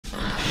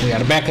We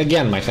are back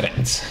again, my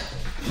friends.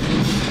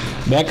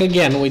 Back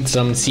again with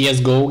some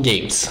CSGO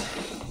games.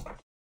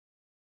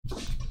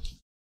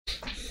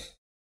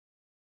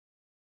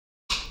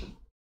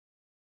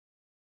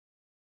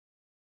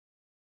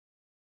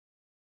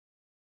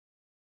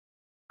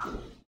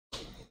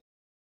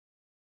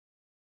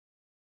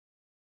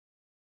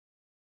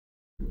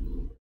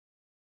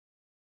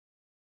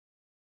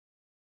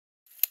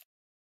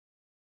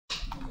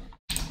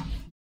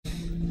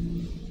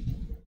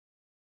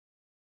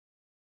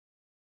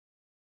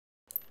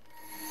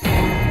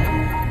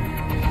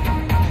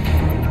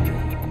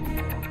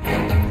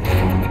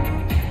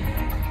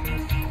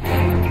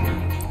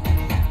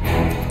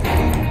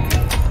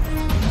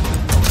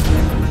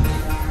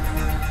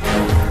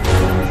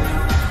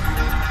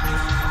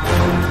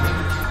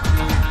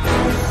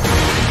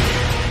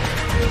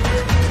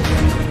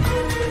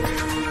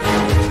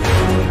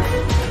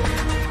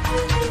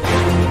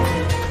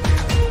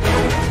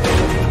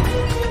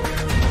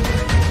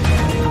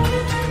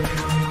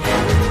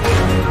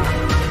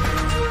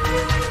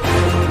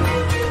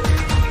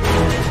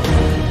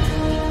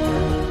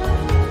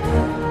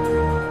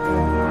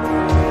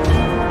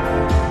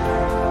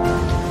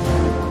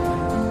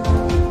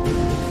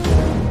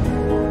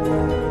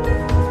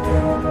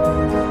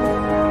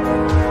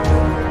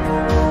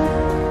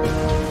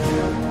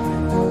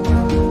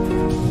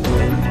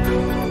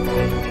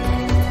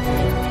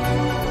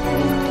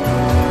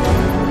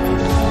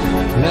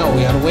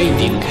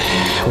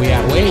 We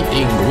are waiting.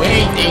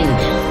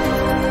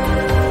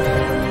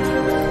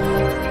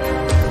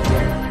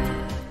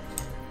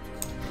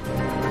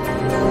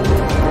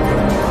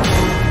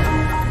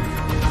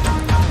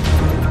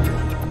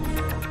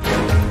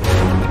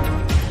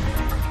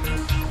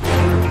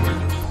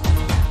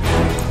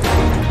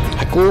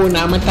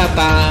 Hakuna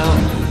Matata,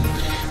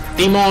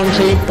 Timon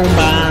y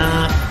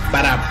Pumba,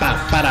 para pa.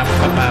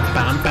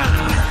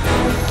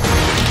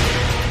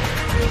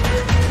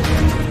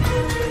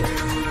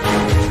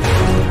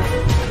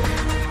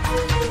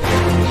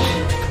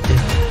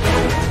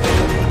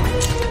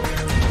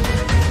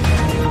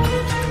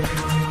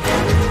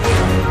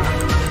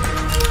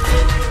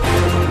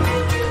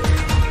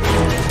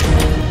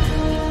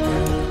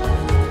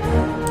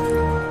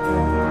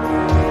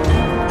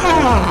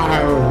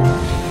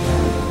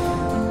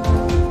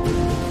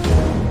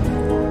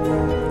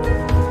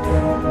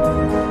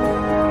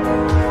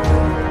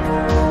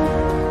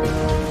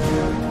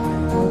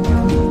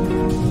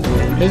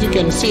 As you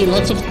can see,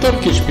 lots of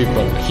Turkish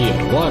people here.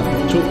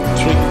 1, 2, 3,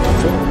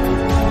 4.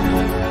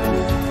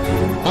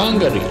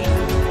 Hungary,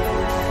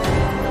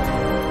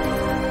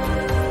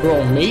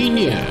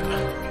 Romania,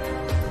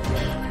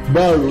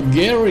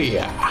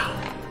 Bulgaria,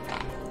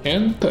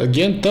 and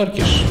again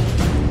Turkish.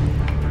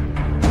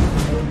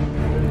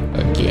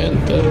 Again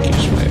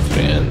Turkish, my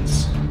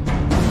friends.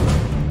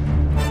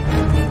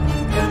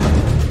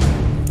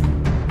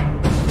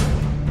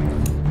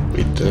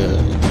 With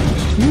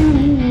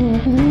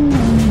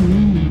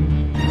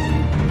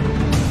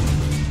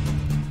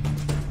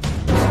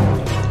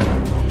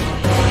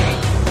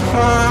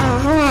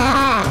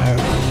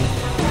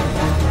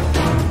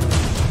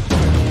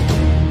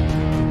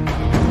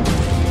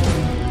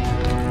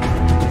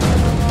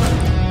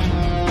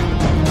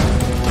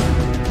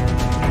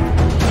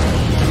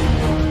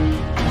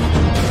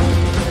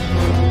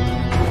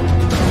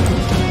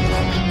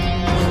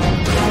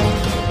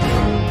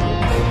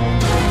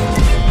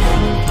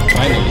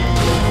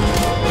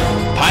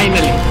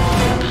Finally!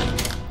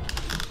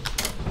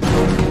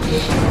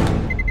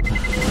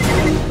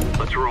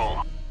 Let's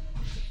roll.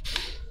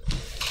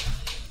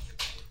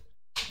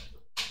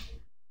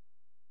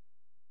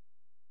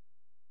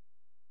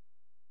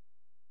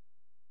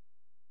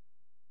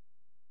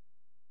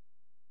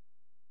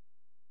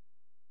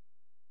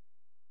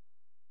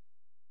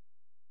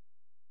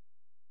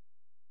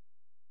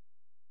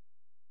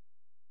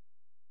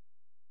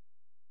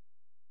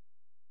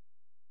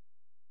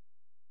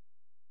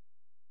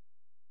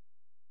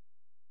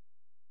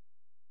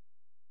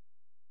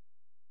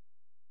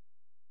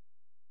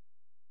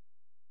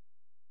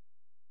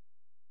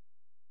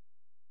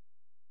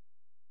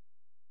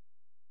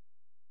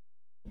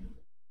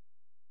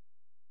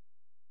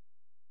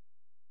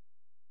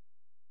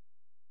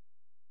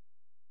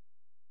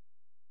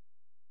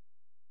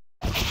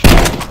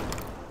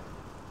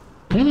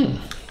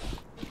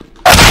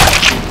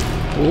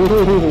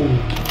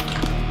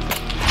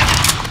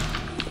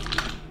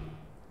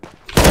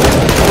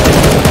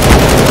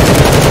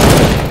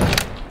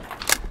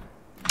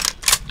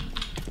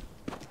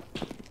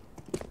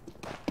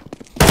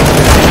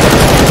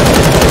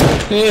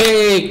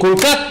 Hey,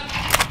 culcat!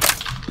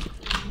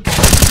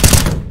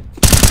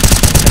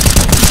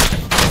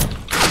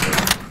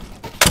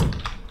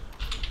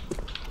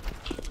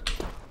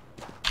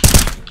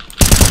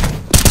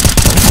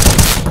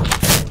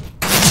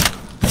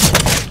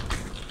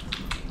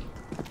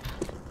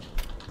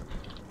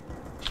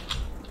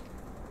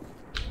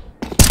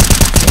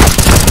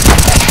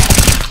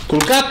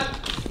 Culcat!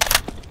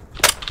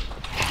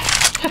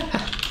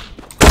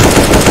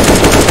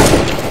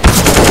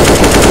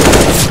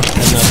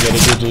 I'm not very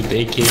good damage with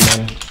AK,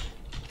 man.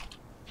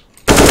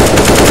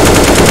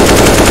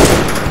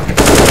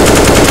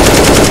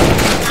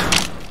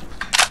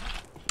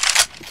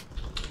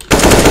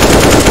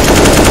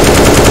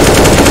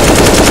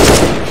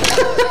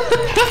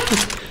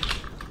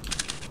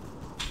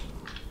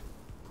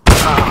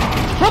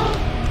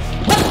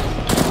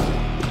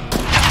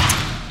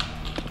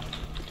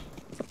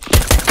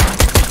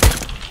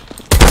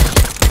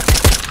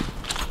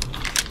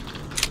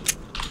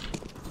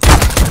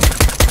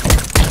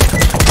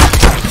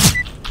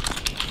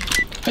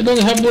 I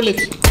don't have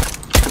bullets.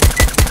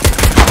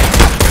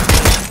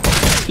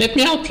 Let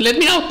me out, let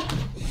me out.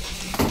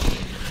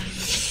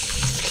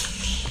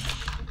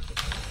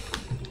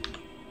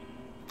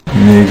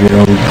 Maybe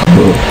I'll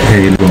go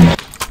Halo.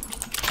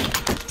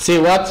 Say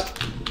what?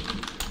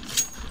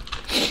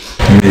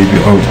 Maybe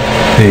I'll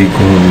pay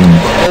Gollum.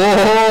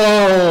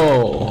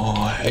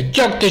 Oh,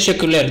 çok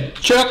teşekkürler.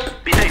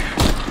 Çok. Be safe.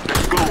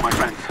 Let's go, my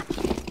friends.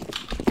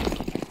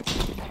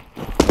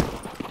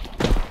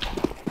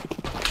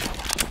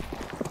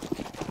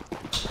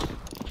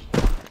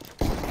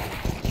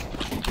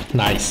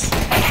 Nice.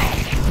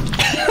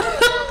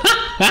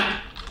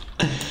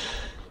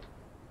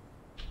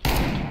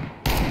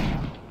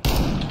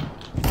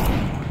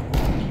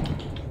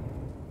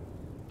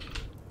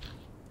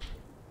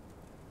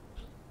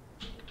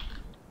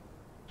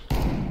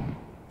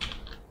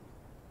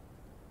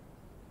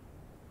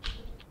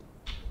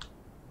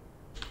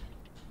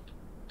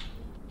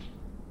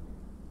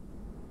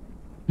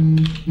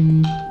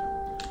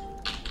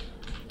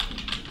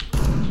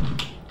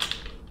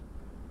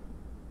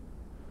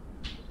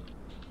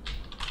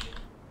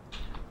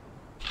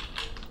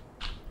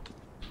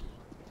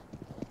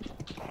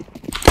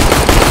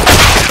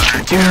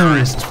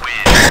 Terrorists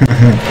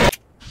win.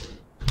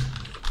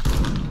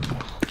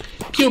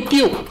 Pew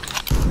pew.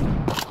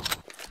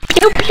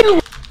 Pew pew.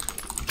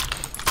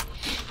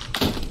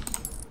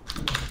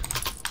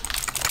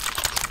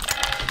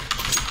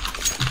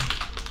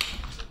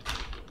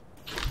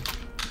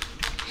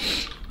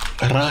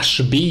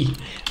 Rush B.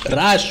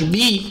 Rush B.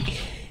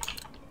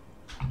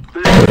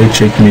 I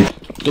check me.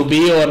 To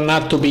be or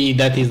not to be,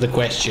 that is the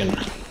question.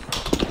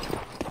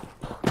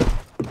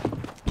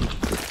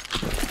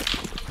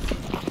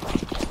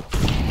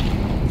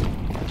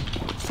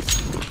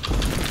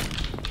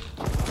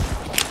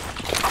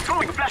 I'm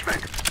throwing a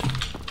flashbang.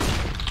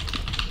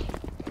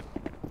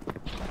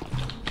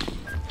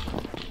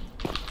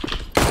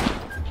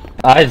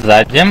 Ай,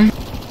 сзади.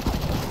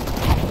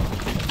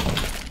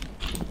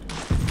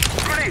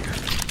 Grenade.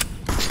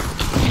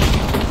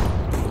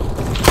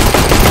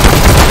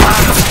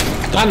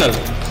 Tunnel.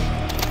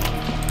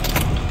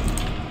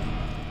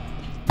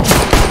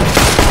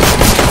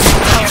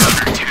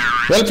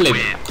 Well played.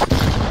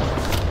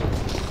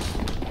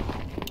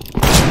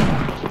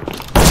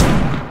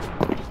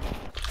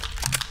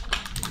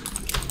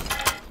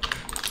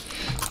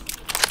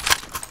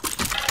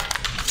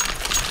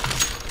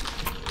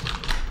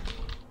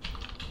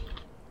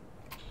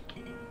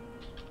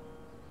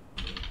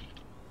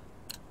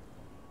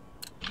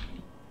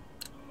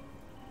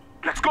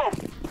 Let's go.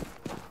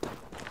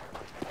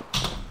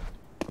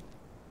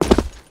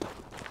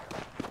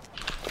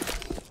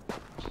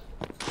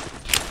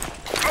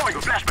 Throwing a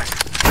flashbang.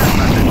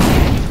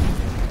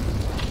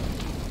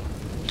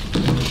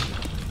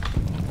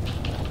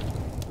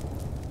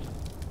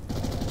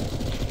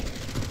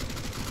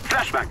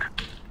 Flashbang.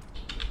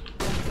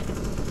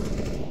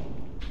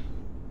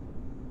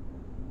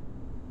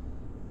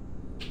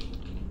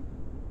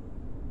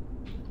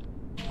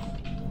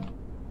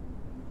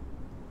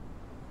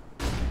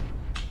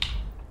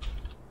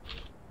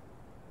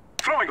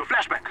 Throwing a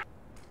flashbang.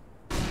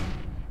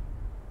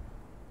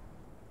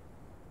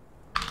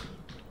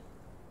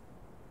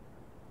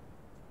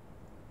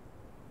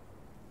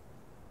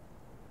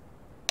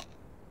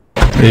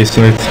 A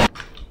site.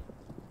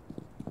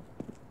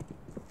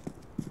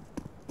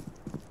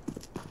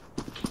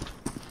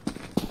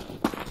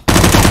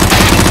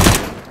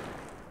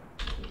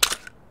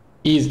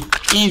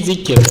 Easy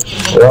kill.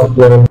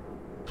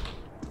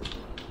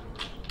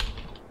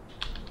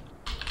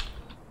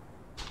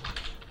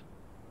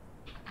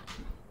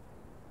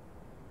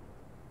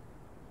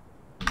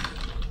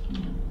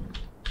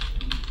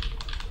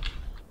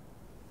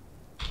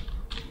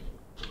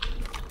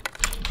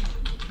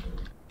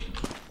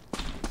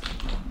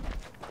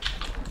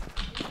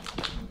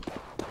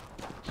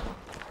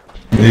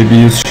 Maybe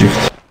use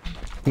shift.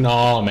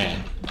 No,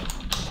 man.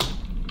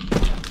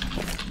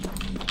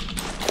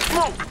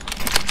 Smoke.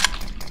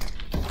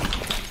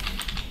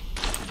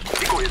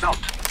 Echo is out.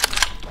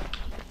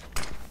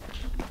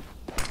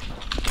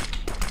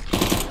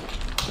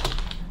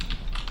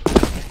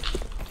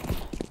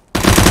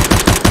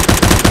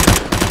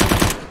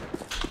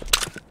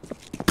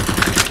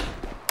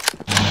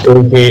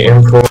 Okay,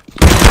 info.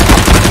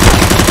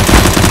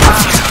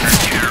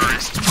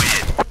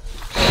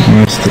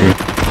 Master.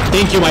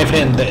 Thank you, my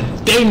friend.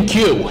 Thank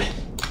you.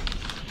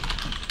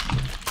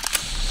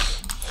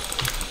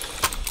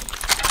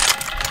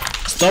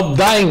 Stop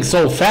dying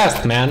so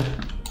fast, man.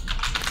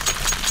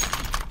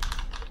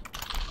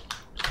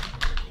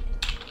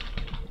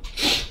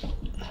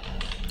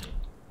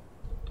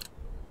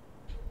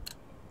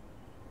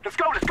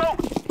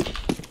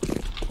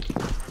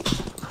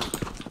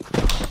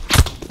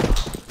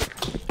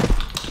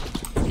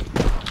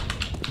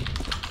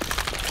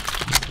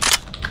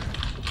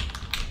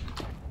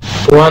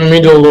 One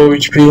middle low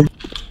HP.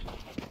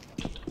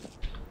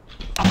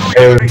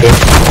 Everything.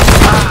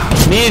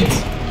 Mid!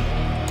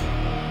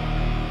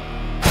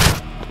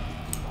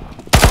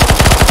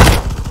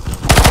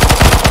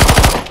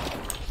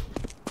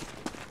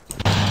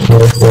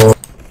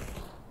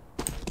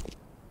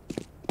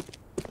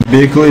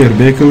 Be clear,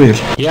 be clear.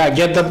 Yeah,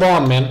 get the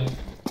bomb, man.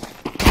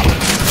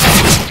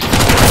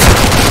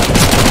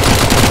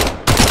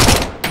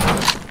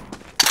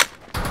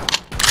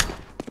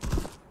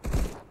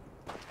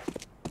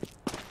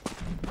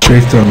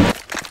 Straight turn.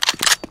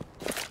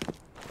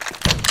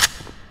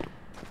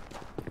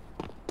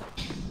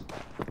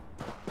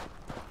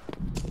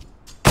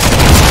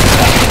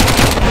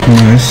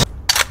 Nice.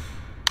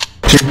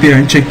 Check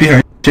behind, check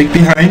behind, check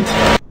behind.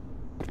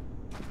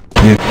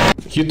 Yeah.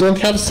 You don't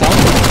have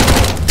sound?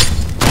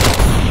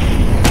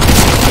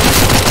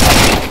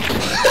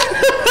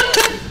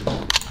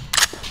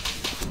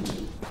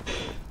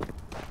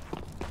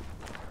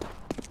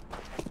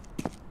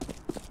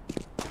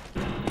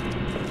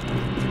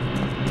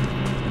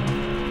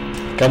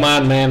 Come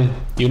on, man.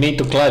 You need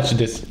to clutch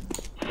this.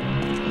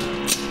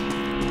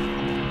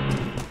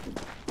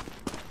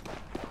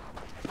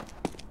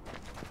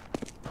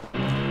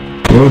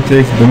 Go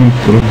take them,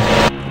 bro.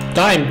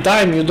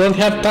 Time, you don't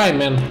have time,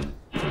 man.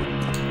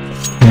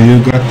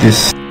 You got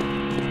this.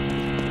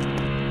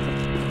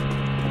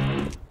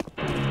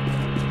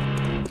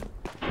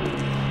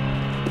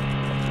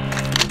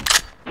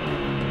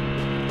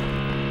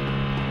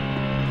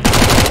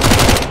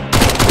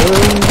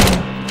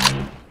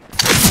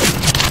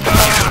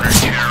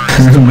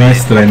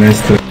 Nice try,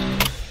 nice try.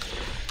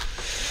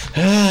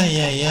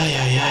 Ay, ay, ay,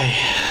 ay, ay.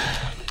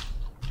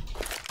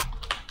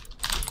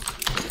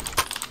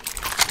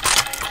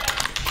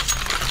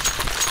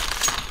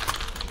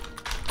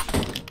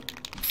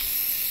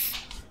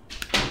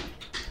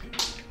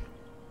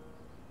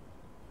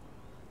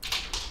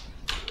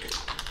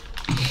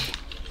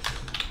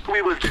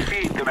 We will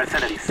defeat the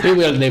mercenaries. We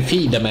will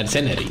defeat the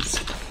mercenaries.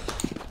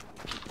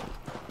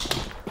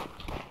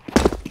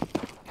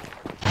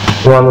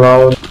 One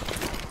loud.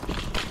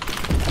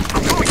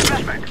 I'm throwing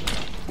flashback.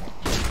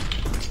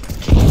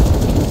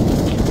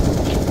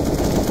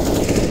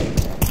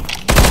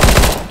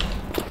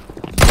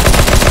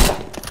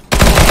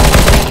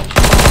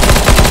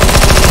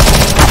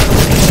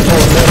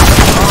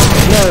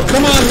 No,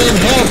 come on, man,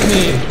 help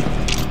me.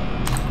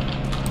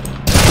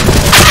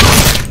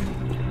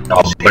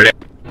 О, блин.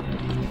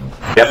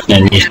 Я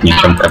нижний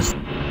чем-то.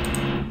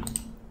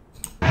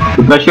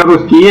 Тут вообще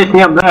русский есть,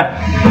 нет,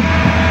 да?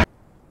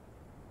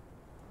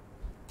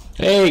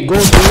 Hey, go to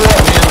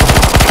war,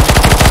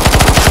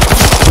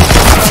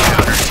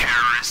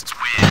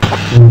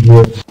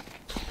 man.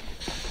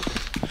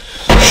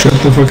 Shut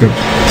the fuck up,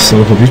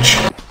 son of a bitch.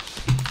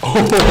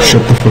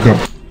 Shut the fuck up.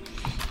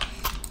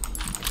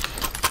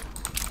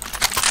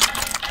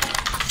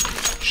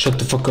 Shut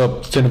the fuck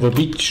up, son of a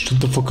bitch. Shut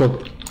the fuck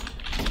up.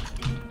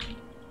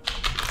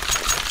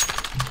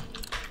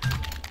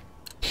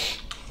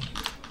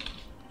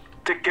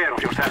 Take care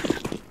of yourselves.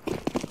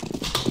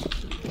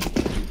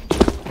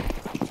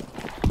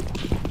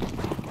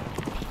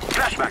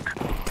 Flashback.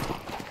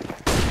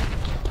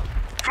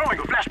 Throwing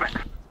a flashback.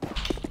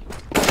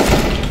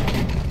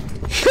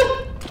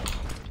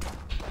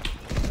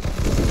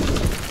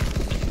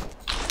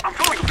 I'm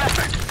throwing a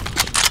flashback.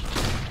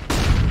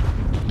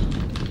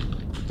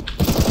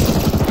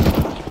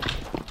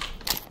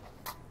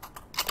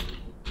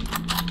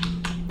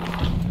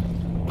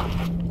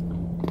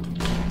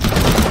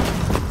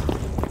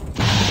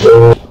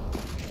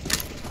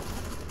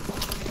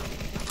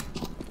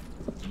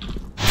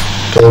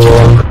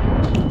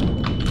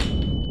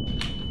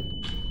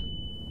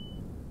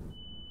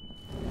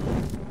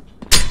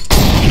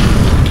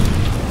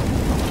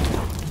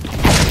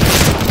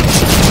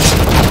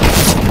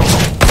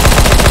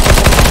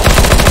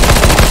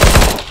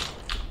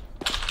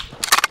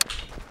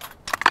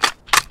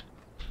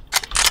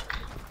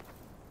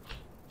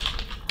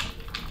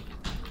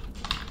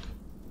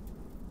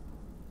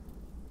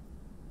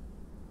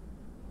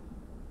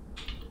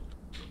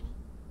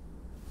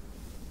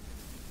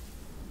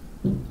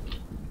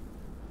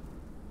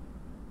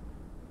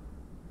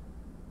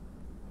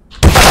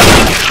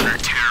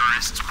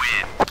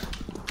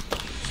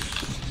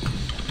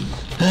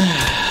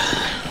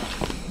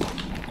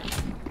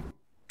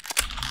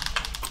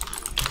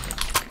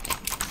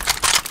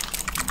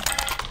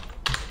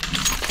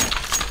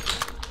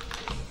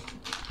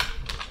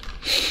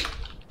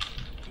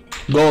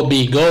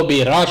 Go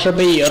B, rush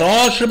B,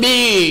 rush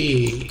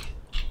B!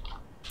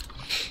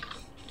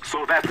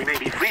 So that we may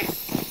be free.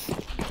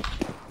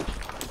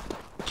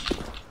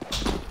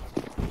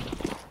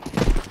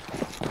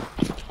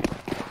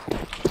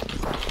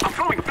 I'm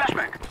throwing a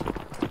flashback.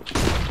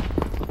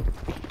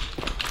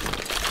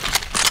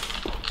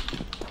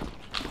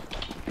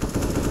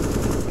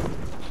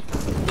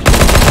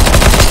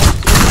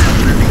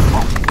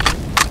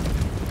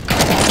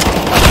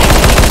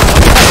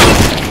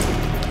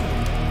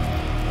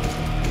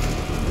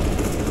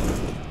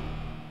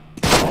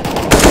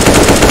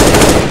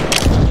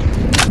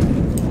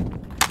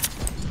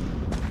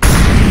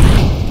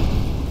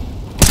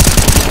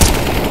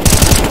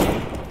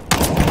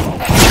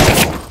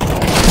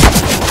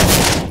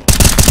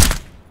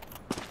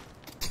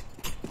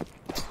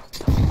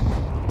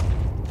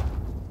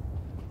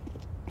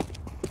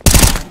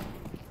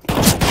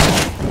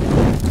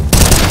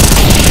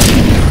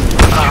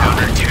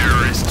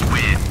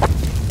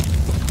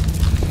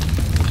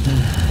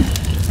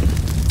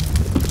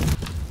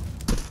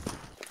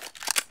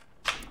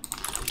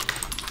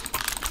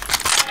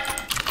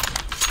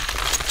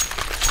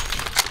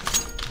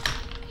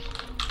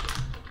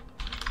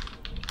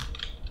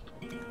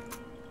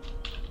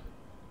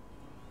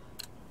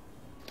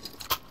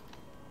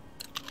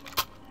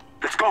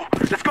 Let's go.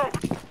 Let's go.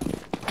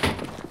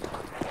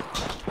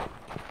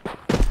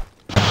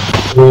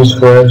 Please,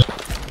 guys.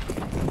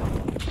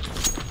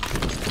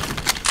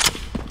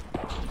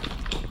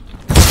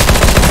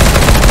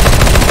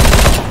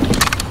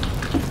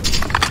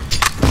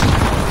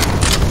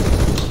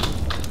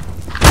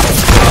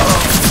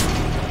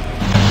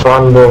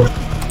 One more.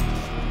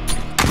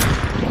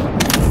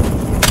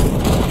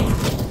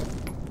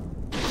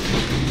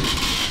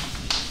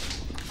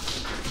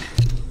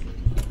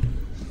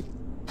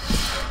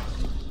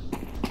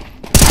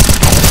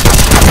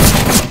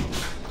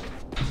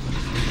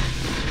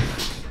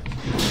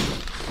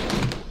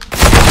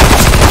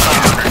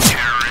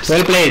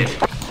 Well played.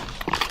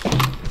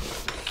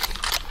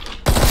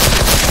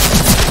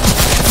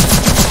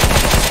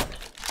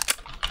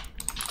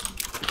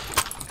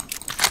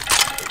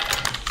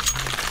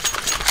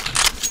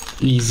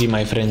 Easy,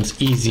 my friends,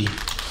 easy.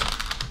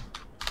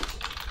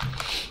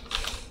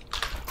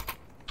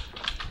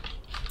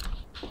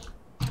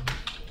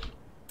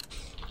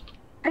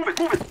 Move it,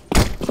 move it.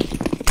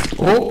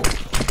 Oh!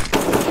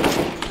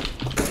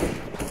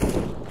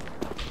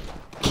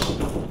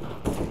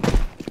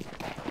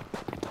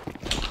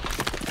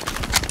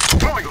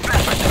 Throwing a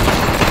flashback.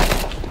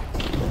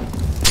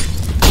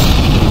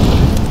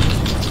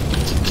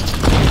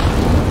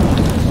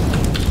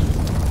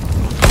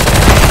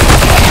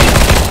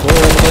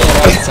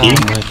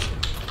 Самый.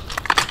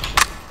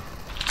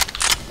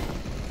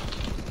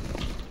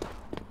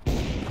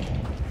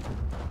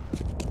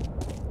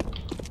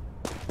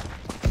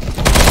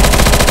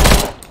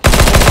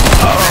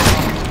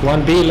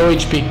 One B, low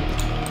HP.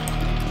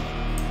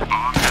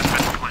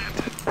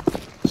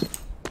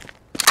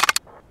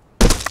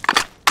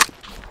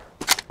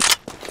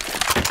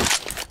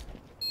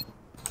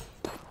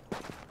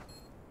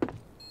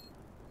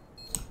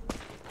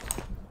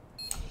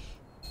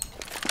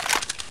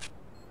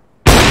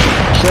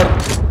 Short.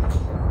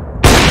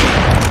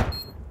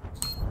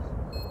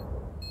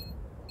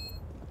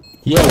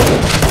 Yellow.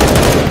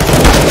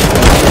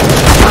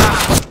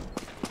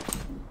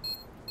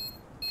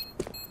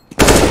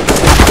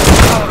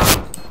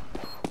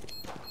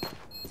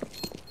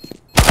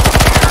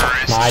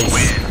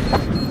 Nice.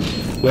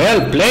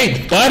 Well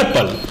played,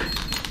 purple.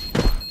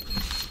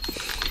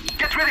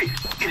 Get ready.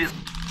 It is.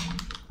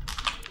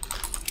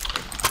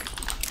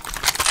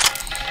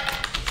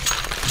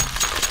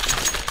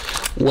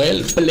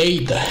 Well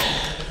played.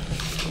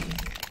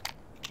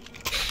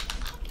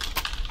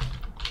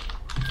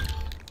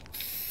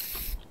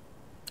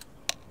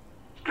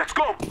 Let's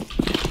go.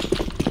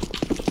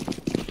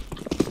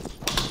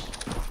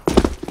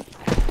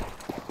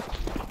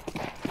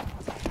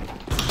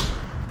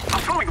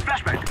 I'm throwing a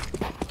flashback.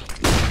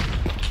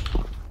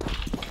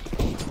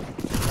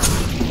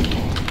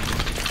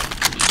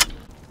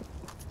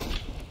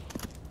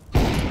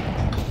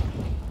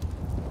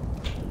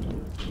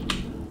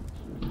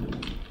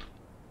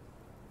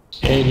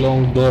 Hey,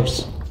 long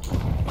doors.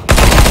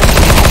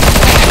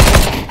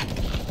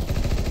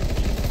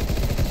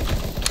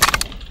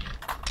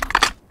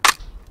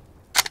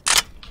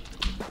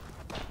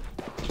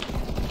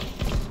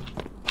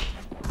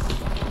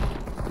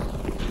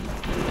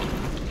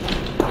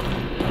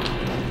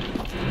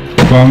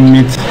 One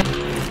mid.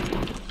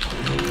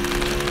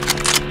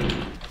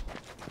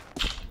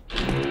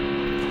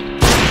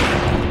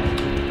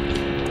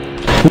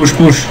 Push,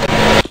 push.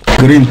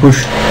 Green,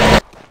 push.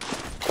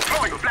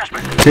 Throwing a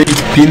flashback. Take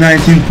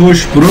P19,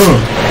 push, bro.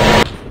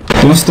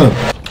 Don't stop.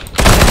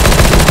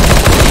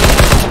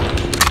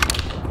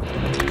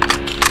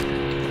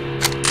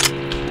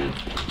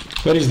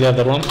 Where is the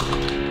other one?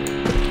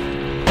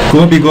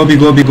 Gobi, Gobi,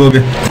 Gobi, Gobi.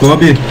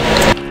 Gobi.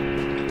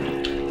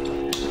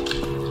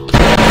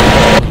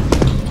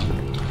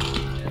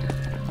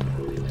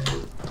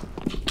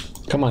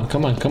 Come on,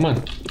 come on, come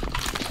on.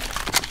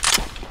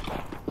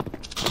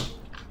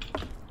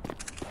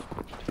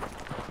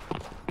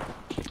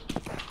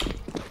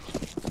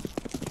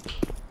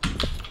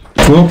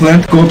 Go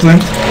plant, go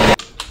plant.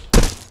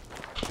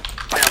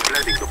 I am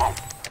planting the bomb.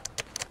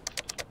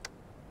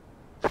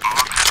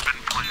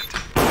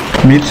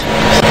 Mid.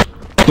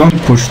 Don't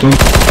push, don't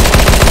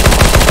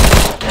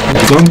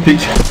pick.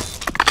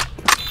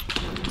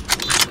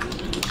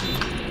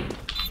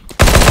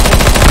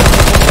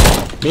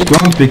 Mid?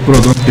 Don't pick, bro,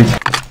 don't pick.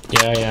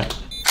 Yeah, yeah.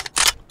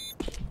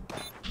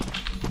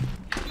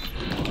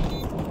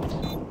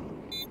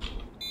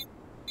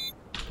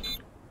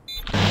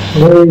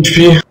 No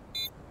HP.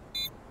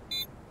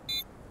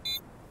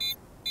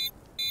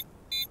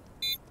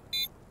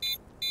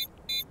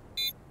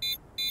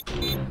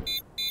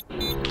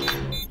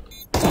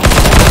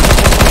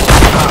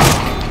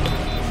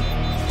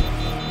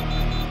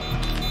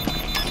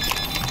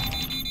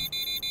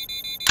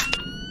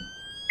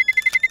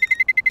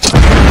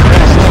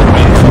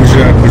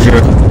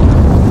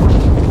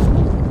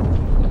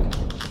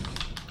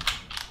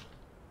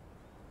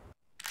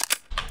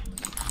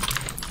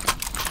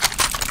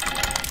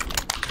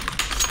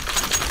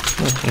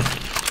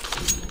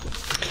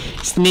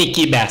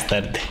 Sneaky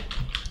bastard.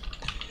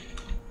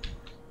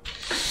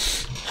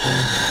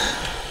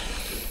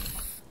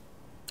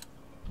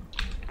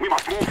 We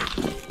must move.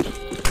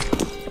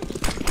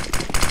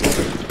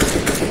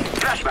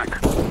 Flashback.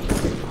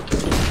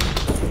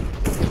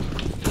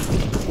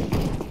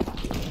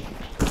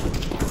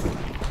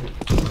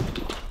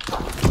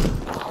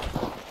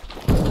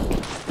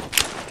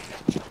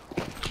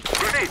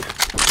 Grenade.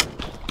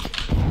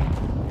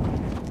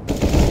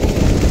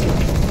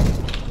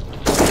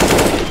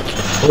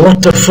 What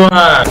the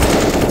fuck?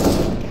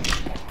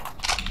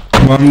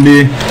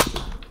 1B.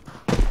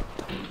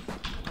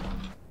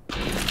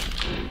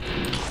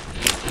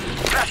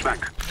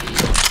 Flashback.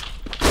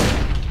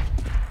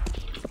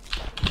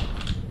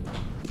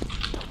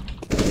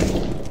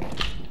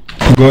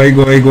 Goi.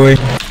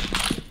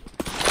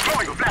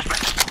 Throwing a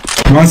flashback.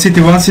 One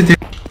city.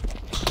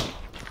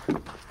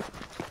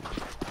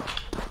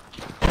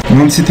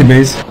 One city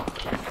base.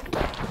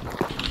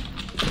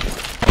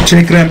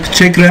 Check ramp.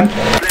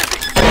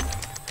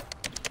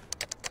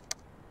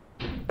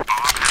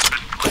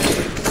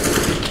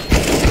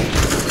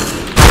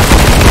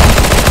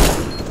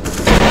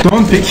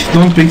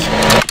 Don't pick.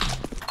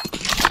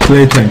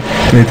 Playtime.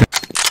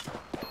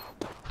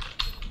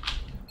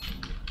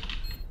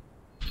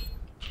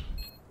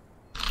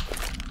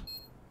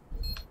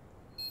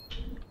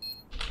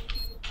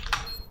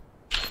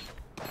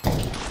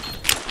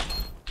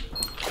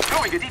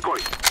 Throwing a decoy.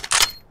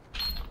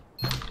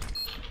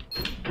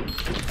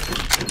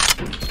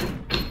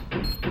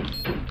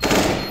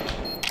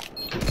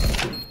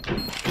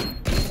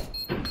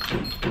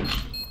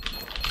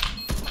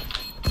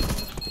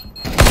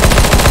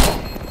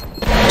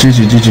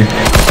 GG.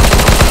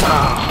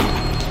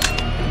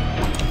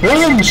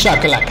 Boom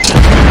shakalaka.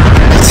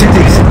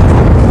 City.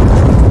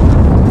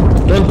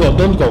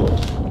 Don't go.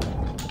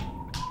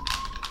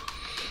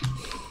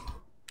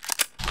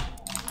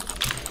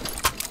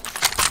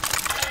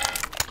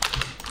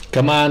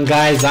 Come on,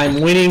 guys,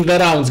 I'm winning the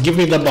rounds. Give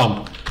me the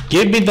bomb.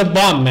 Give me the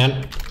bomb,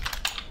 man.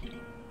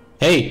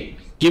 Hey,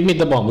 give me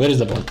the bomb. Where is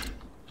the bomb?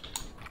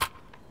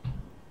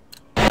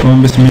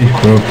 Bomb is me,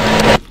 bro.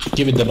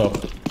 Give it the bomb.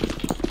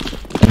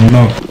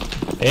 No.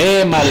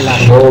 Hey,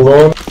 malak. Hold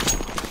on.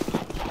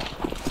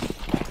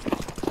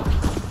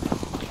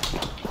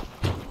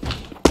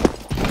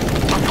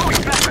 I'm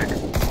throwing flashback.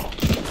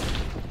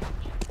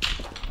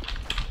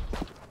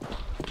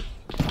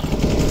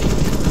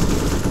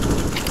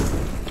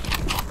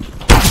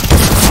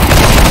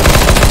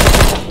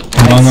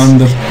 One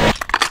under.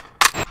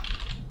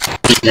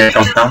 Here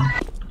comes down.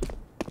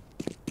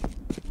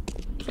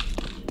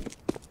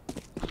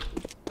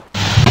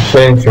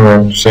 Thank you,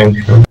 man. Thank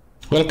you.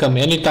 Welcome,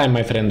 anytime,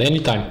 my friend,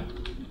 anytime.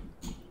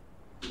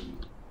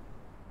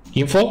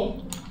 Info?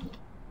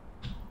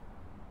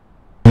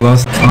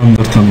 Last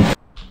under tunnel.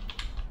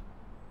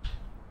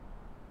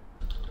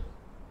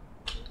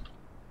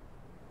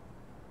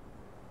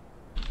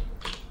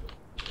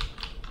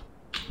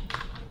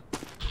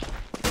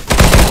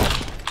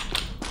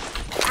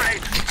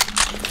 Grenade.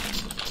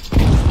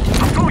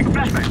 I'm throwing a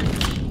flashback.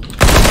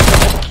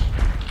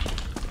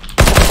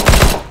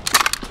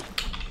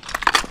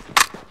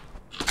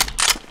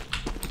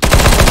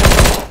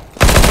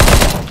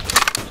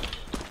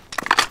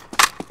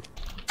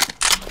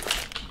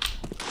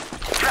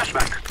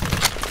 Flashback.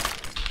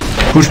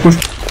 Push.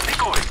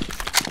 Decoy.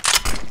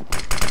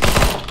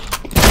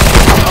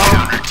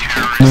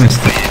 Nice.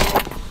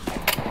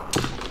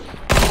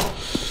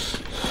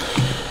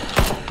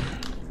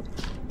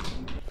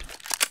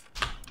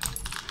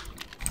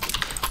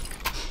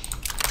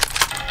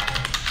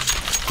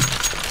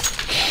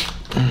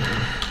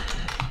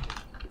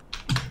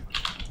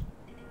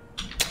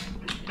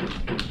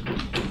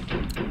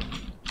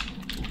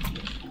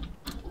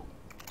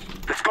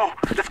 Let's go.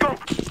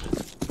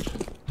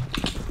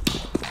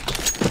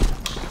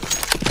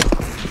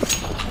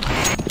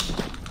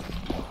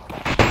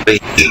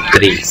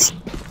 Grease.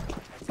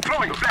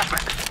 Throwing a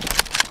flashback.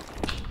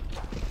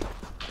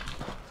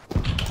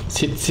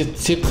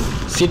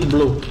 Sit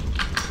blue.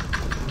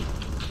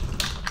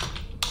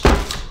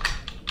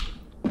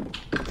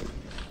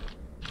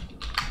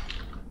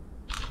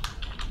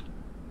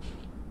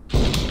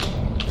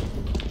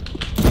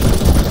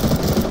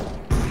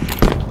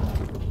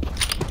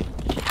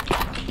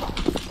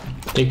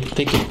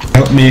 Take it.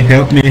 Help me.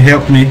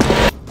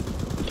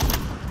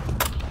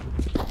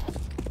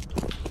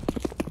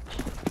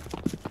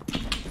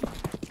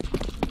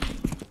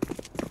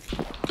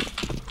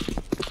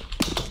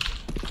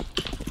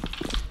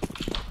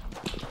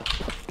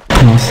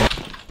 Nice.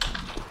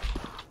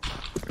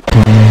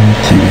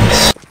 Jeez.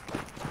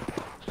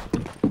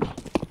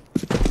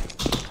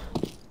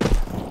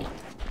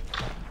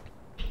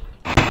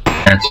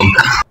 That's some.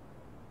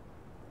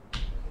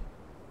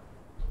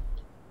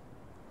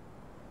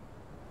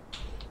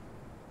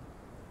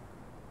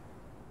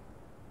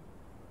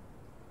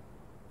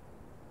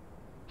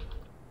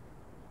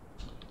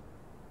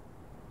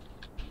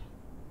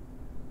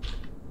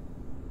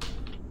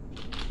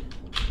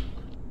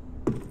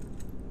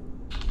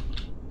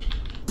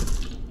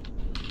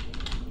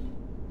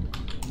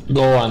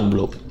 Go on,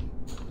 blue.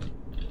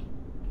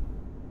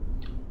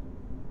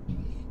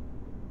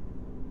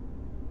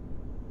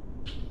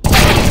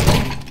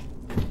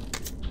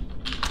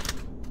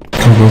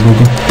 Go.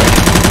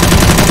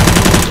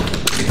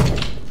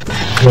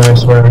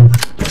 Nice man.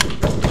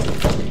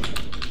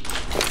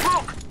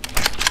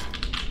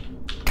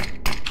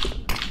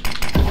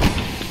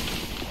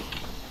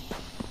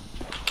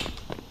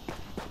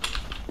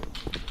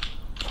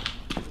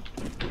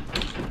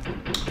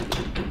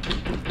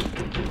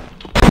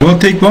 Don't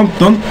take bomb,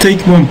 don't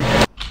take bomb.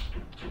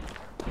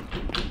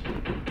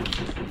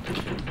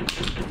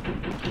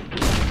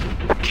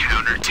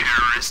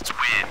 Counter-terrorists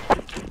win.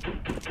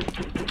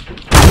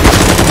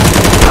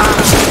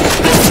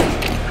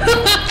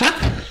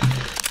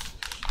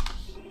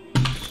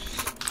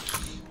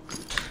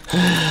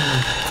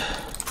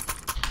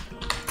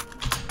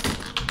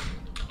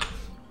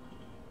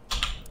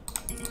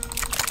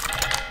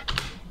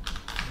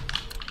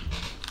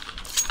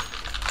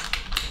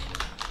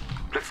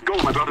 Let's go,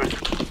 my brothers.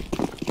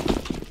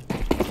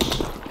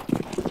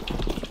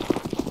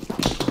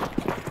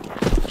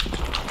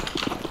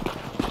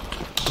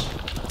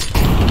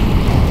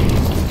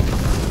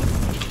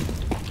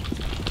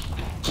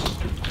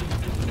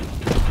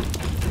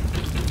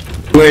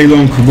 Two A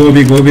long, go B.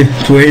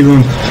 Two A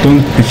long,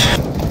 don't pick.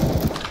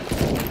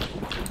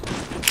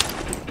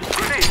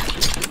 Grenade.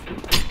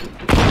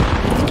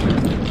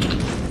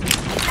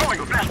 Throwing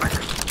a flashback.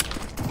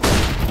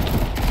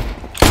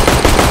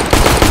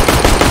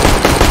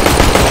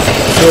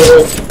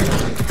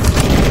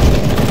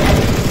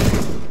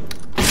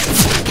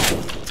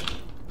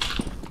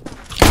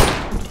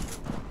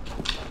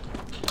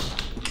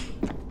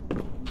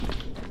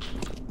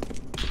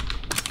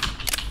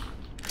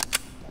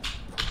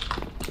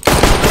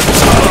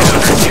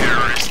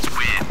 Terrorists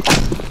win.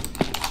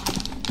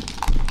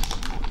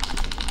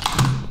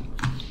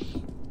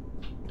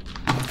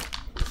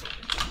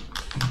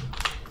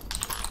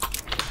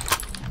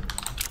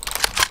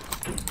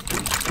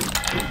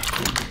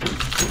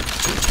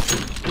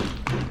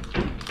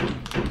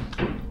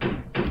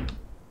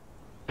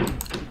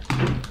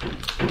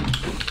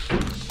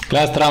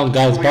 Last round,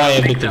 guys. Buy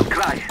everything.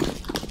 Cry.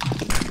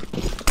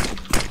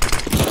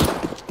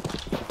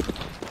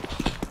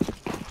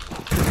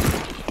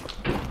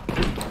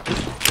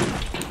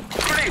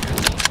 Grenade.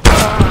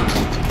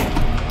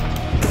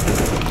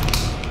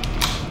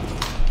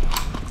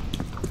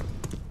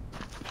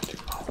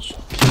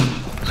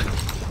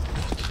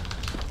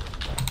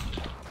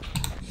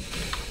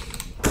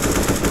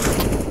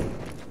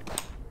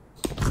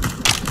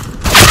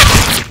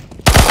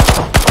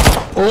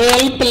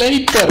 Well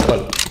played,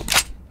 purple.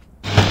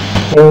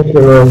 Thank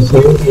you man,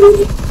 thank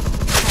you.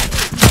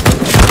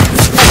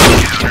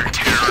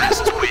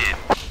 Counter-terrorists win.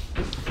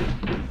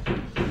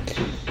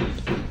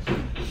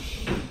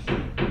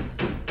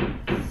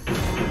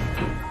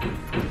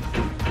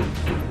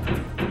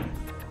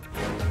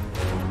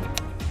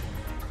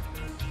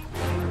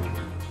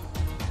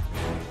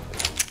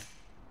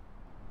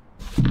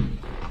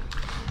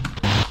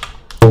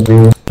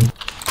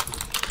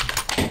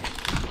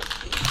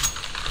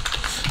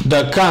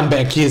 The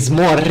comeback is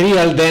more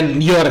real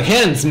than your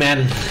hands,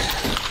 man.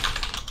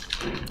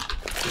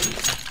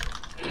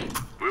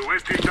 We're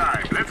wasting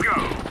time. Let's go.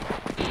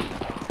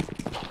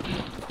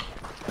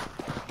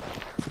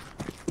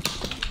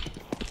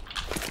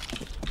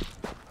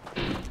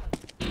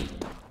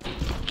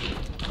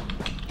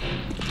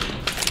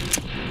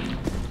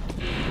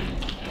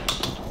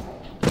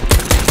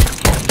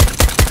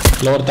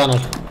 Lower tunnel.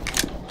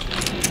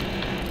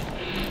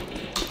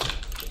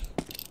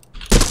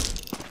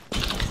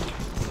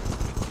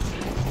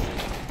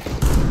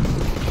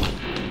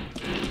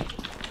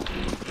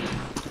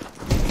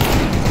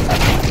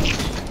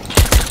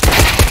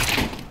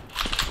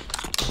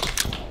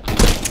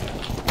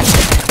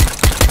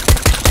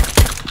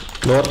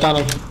 Lower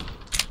tunnel.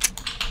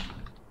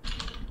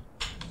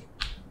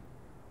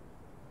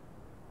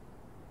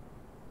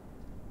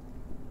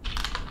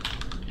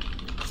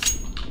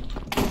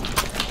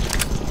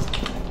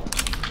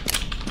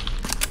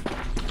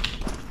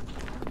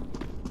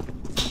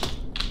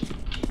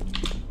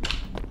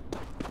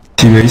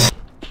 T-base.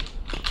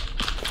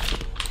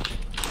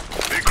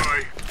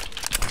 Decoy.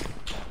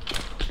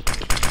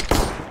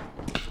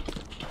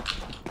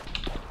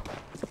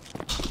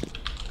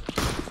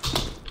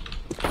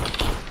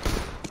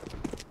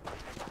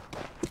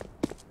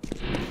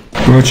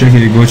 Go check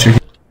it, go check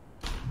it.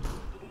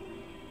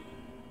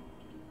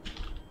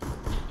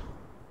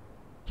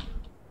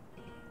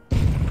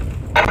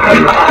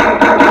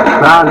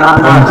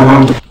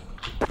 One.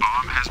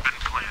 Bomb has been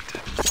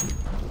planted.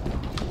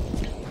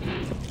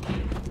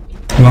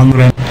 One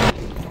ramp.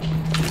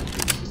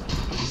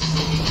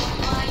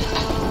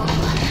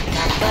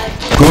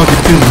 Go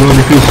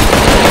defuse.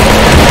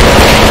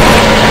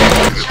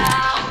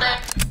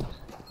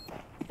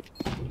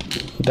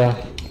 Да.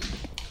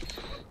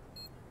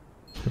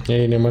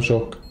 Не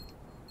мажок.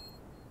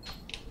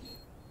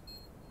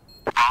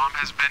 Bomb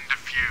has been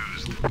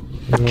defused.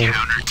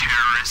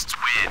 Counter-terrorists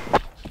win.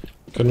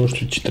 Că nu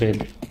știu ce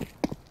trebuie.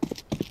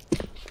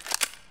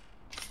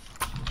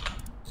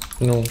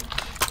 Nu.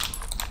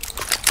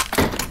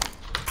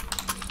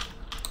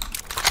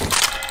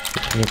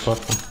 E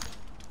foarte.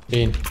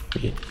 Bine,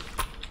 bine.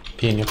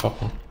 Bine,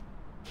 papa.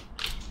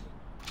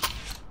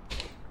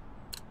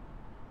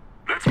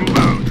 Let's move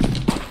out.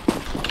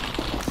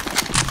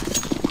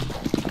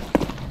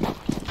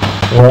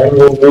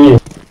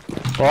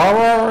 Why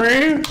will we?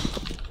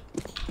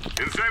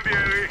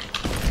 Incendiary.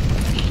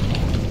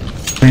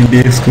 Clean,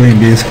 BX clean,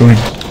 BX clean.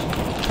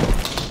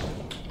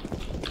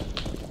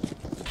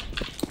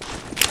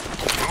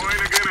 Throwing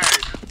a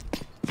grenade.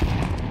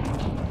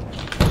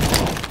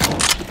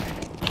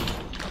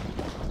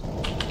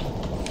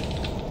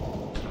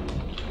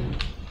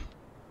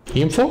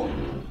 Info?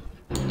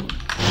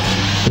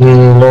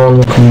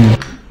 No. Clean.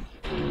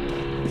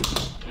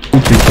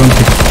 Don't pick.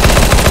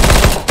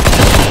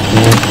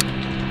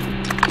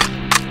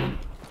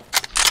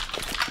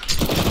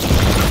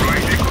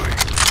 Throwing decoy.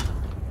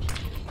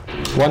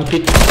 One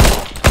pit.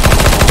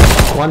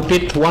 One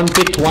pit, one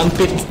pit, one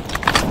pit.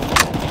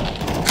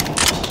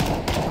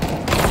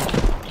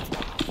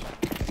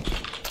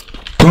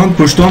 Don't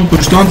push, don't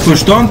push, don't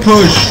push, don't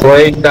push!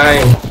 Wait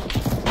time.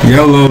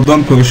 Yellow,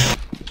 don't push.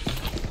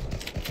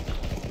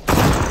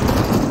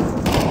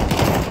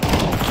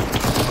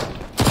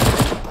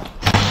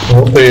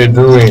 What are you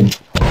doing?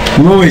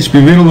 Low HP,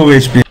 very low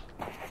HP.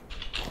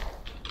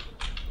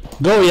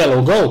 Go,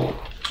 yellow, go!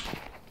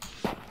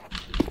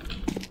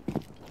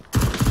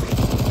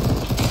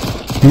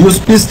 Use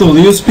pistol,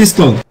 use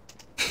pistol.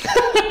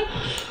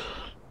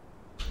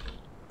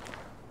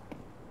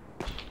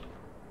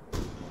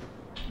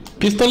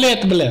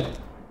 Пистолет, блядь!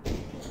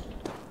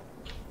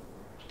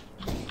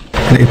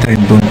 Play tight,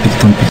 don't pick.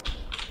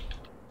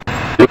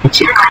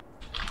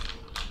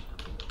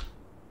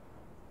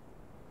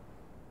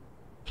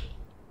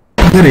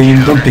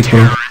 Green, don't pick,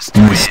 bro.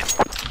 Nice.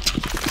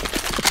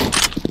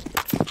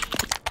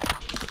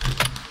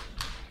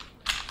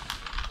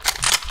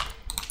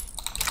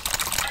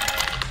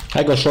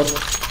 I go short.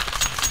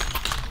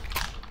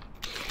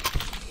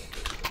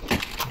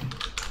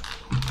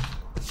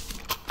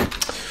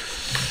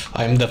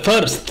 I'm the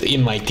first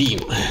in my team.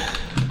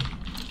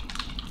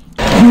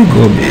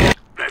 Go B.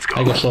 Let's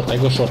I go. go short, I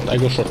go short, I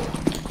go short.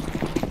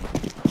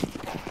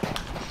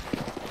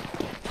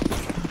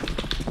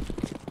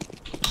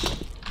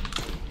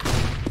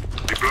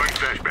 Deploying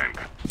flashbang.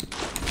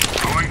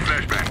 Throwing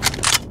flashbang.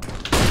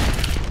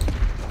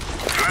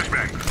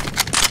 Flashbang.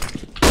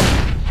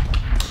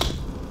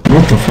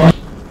 What the fuck?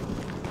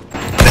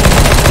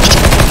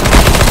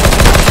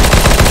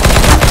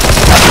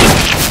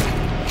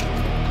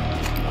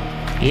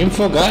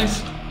 Info,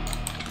 guys.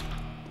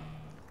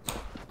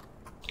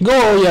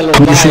 Go, yellow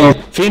Finish guy. up.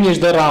 Finish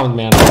the round,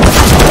 man.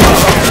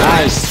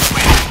 Nice.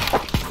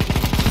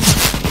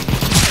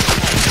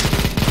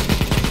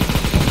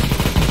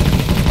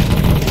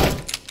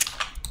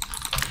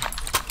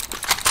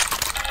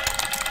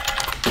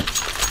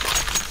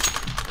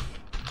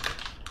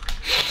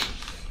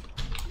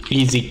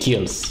 Easy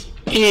kills.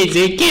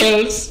 Easy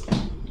kills.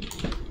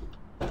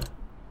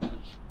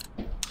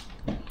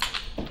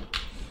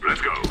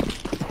 Let's go.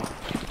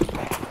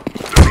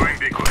 Deploying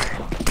decoy.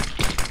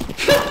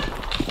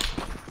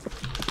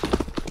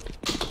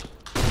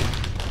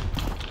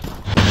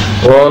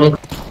 One.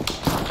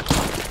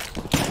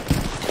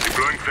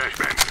 Deploying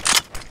flashbang.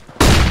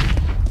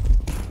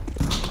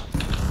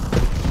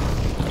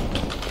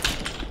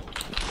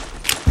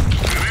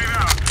 Grenade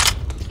out.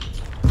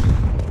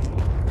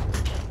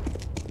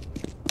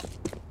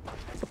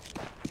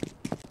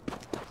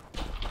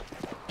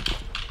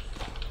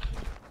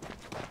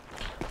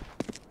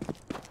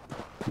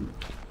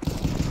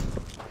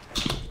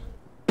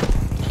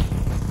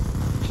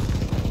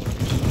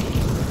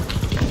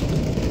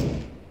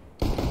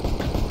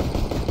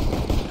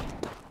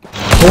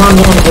 One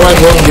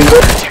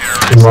below.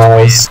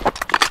 Nice.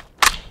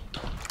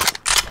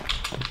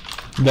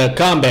 The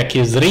comeback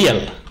is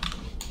real.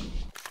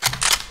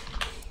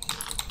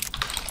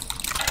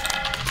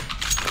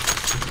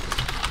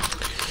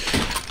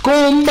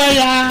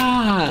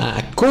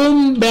 Kumbaya!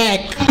 Come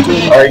back!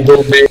 I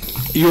go B.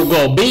 You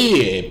go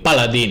B,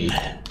 Paladin.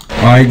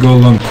 I go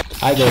long.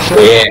 I go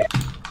short. Yeah.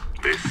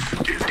 This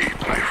is it,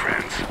 my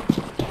friends.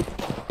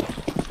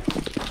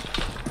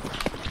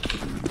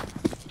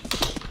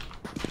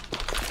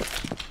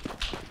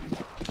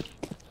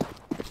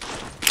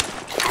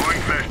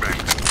 Throwing flashbang.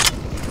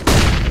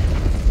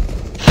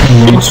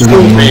 Long to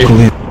long, long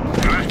clean.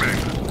 Flashbang.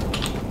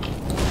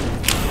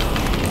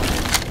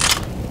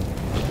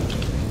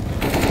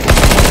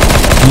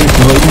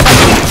 Info.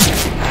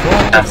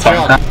 What the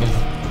fuck?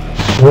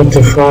 What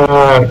the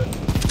fuck?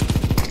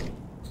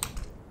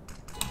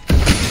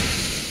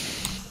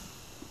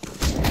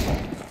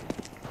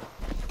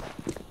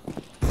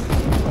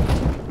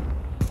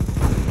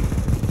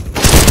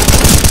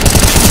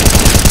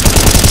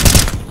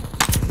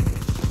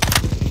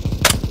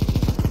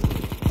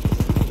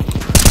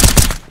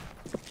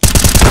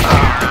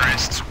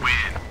 Terrorists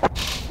win.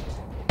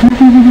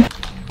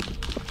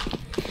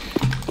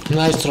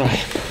 Nice try.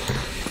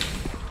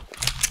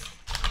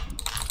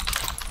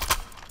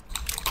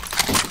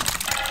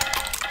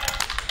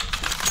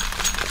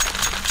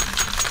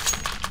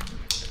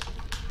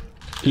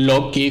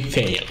 Loki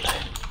fail.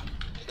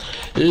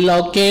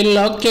 Loki,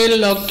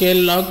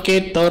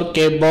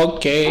 torque,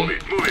 bokeh.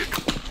 Move it.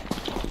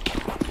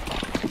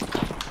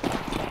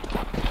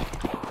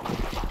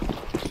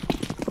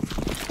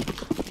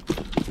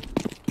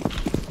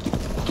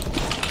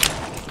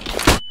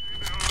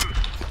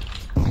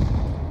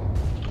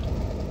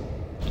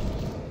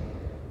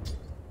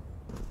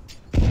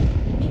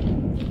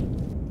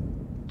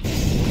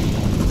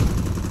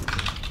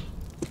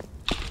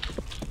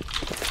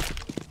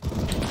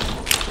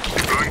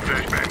 Deploying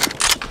flashbang.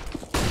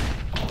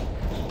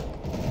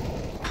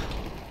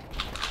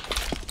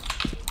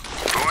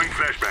 Throwing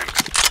flashbang.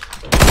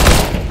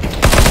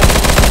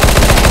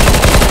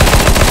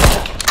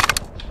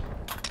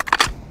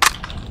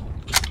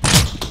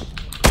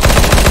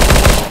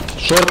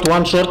 Short,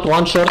 one short,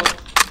 one short.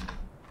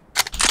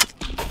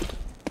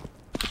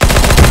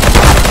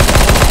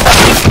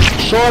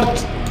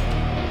 Short.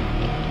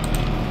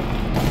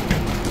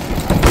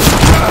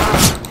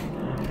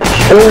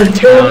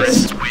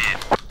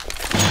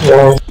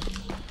 Wow.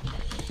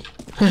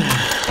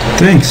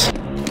 Thanks.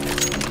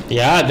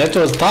 Yeah, that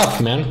was tough,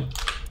 man.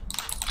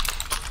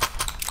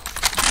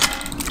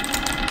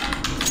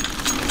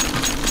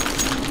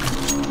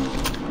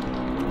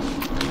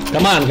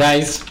 Come on,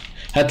 guys.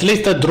 At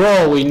least a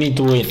draw we need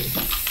to win.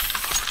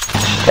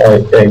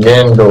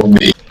 Again go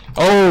B.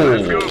 Oh,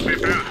 Go,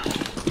 people.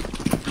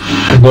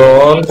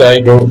 Don't I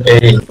go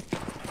A.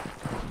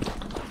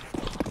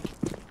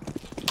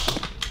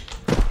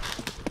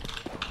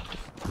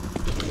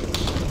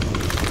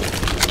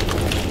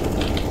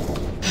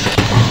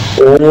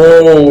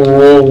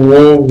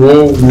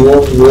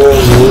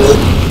 Whoa.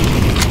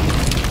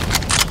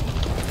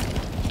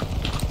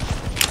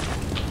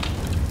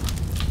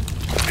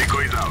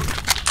 Decoys out.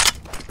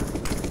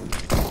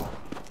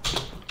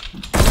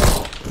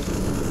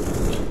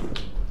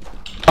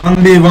 One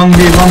B. Go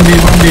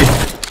B.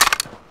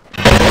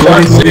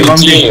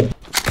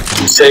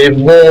 Save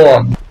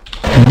one.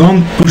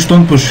 Don't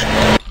push.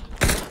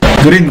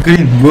 Green,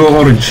 go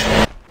orange.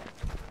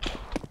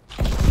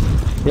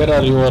 where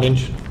are you,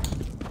 Orange?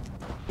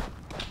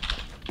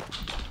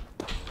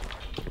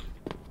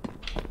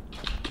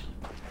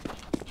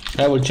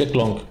 I will check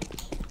long.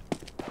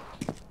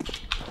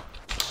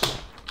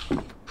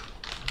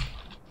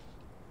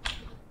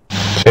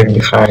 Check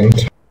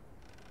behind.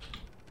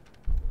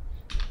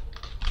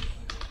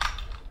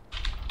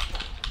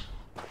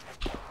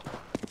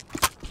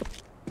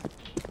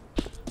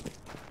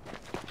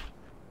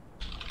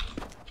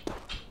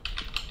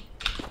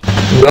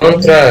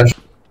 Don't trash.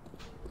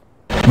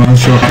 One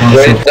shot.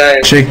 Wait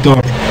time. Check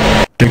door.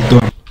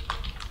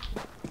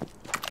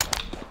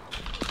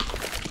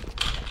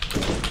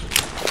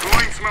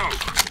 Throwing smoke.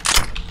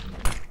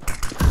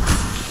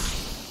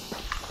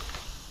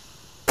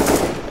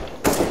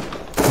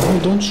 No,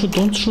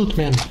 don't shoot,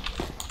 man.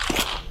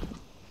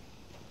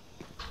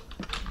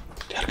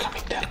 They're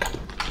coming.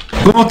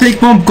 Go take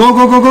bomb. Go.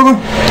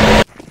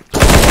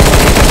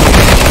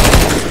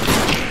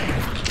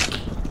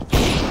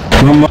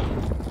 One more.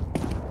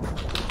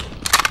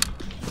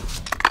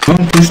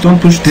 Don't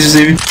push. This is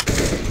heavy.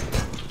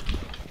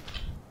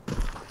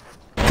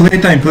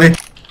 Play.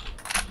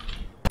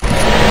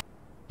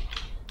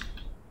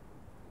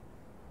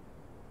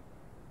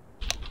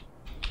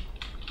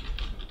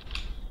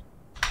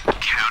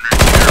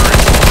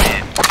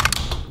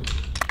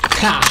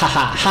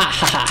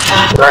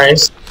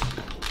 Nice.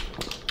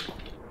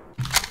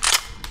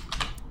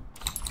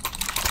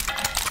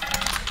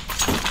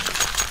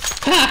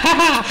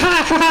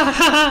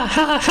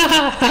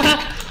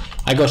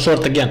 I go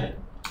short again.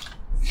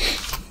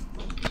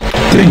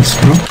 Thanks,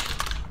 bro.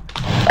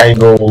 I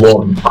go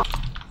long.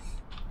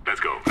 Let's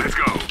go.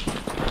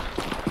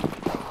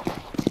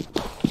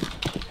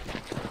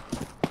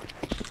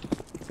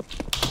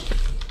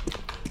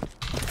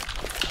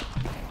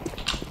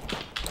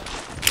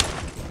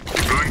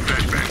 Deploying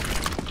flashbang.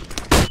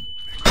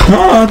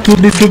 Ah,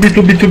 2B.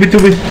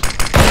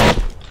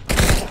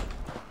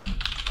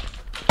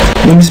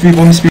 Bomb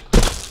speed.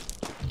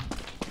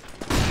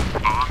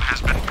 Bomb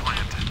has been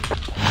planted.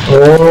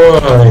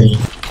 Oh,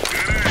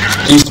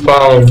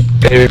 despawn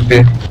AVP.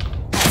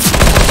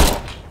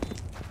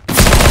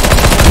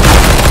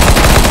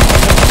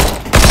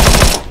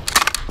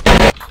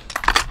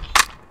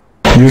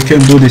 You can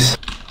do this.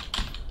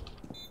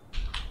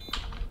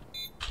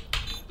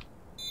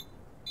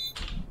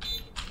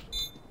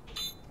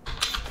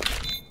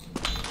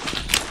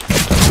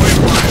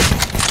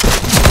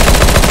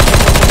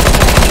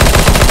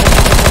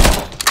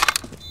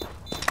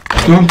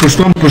 Don't push.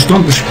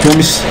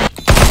 Promise.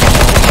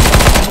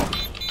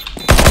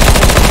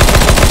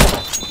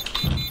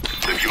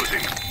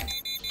 Defusing.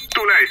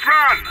 Too late.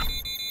 Run.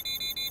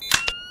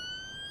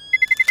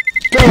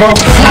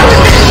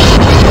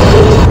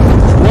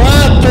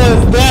 What was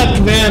that,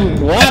 man?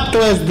 What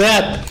was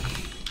that?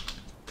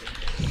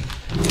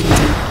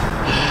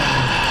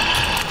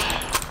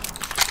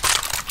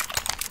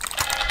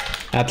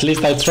 At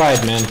least I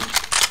tried, man.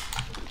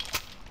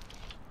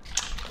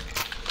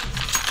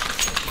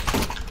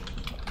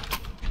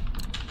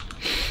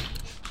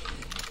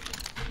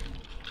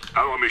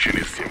 Our mission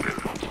is simple.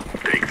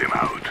 Take them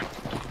out.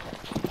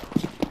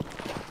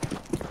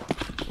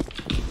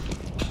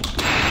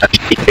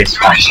 It's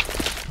fine.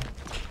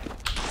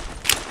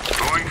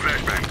 Throwing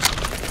flashbang.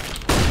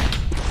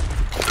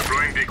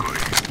 Deploying decoy.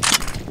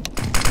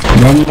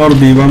 One more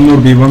B, one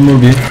more B, one more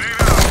B.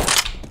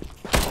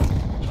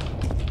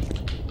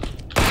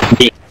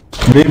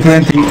 B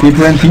planting, B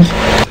planting.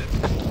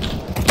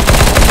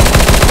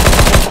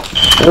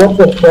 What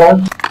the fuck?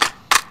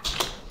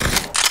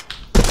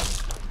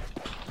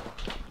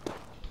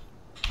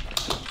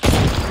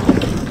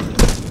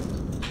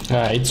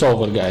 It's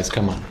over, guys.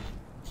 Come on.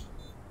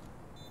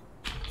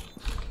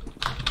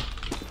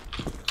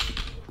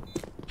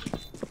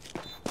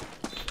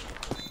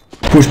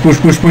 Push, push,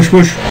 push, push,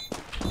 push.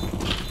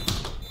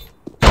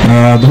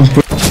 Don't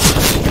push.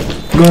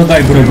 Go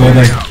die, bro, go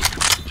die.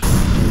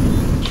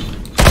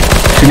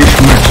 Finish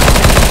match.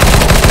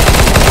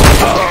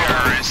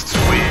 Terrorists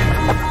win.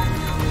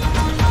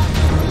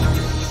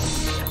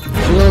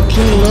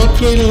 Lucky,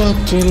 lucky,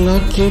 lucky,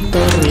 lucky,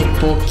 Tony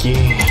Pokey.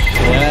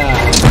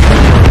 Yeah.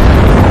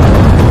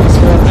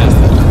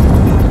 Squadmaster.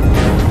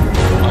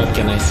 What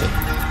can I say?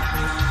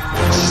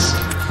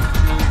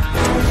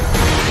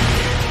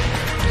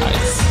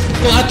 Nice.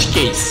 Clutch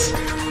case.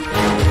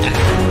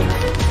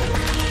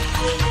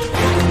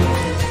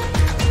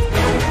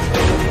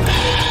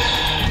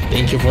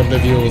 Thank you for the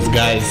views,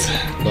 guys.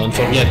 Don't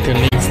forget till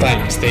next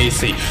time. Stay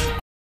safe.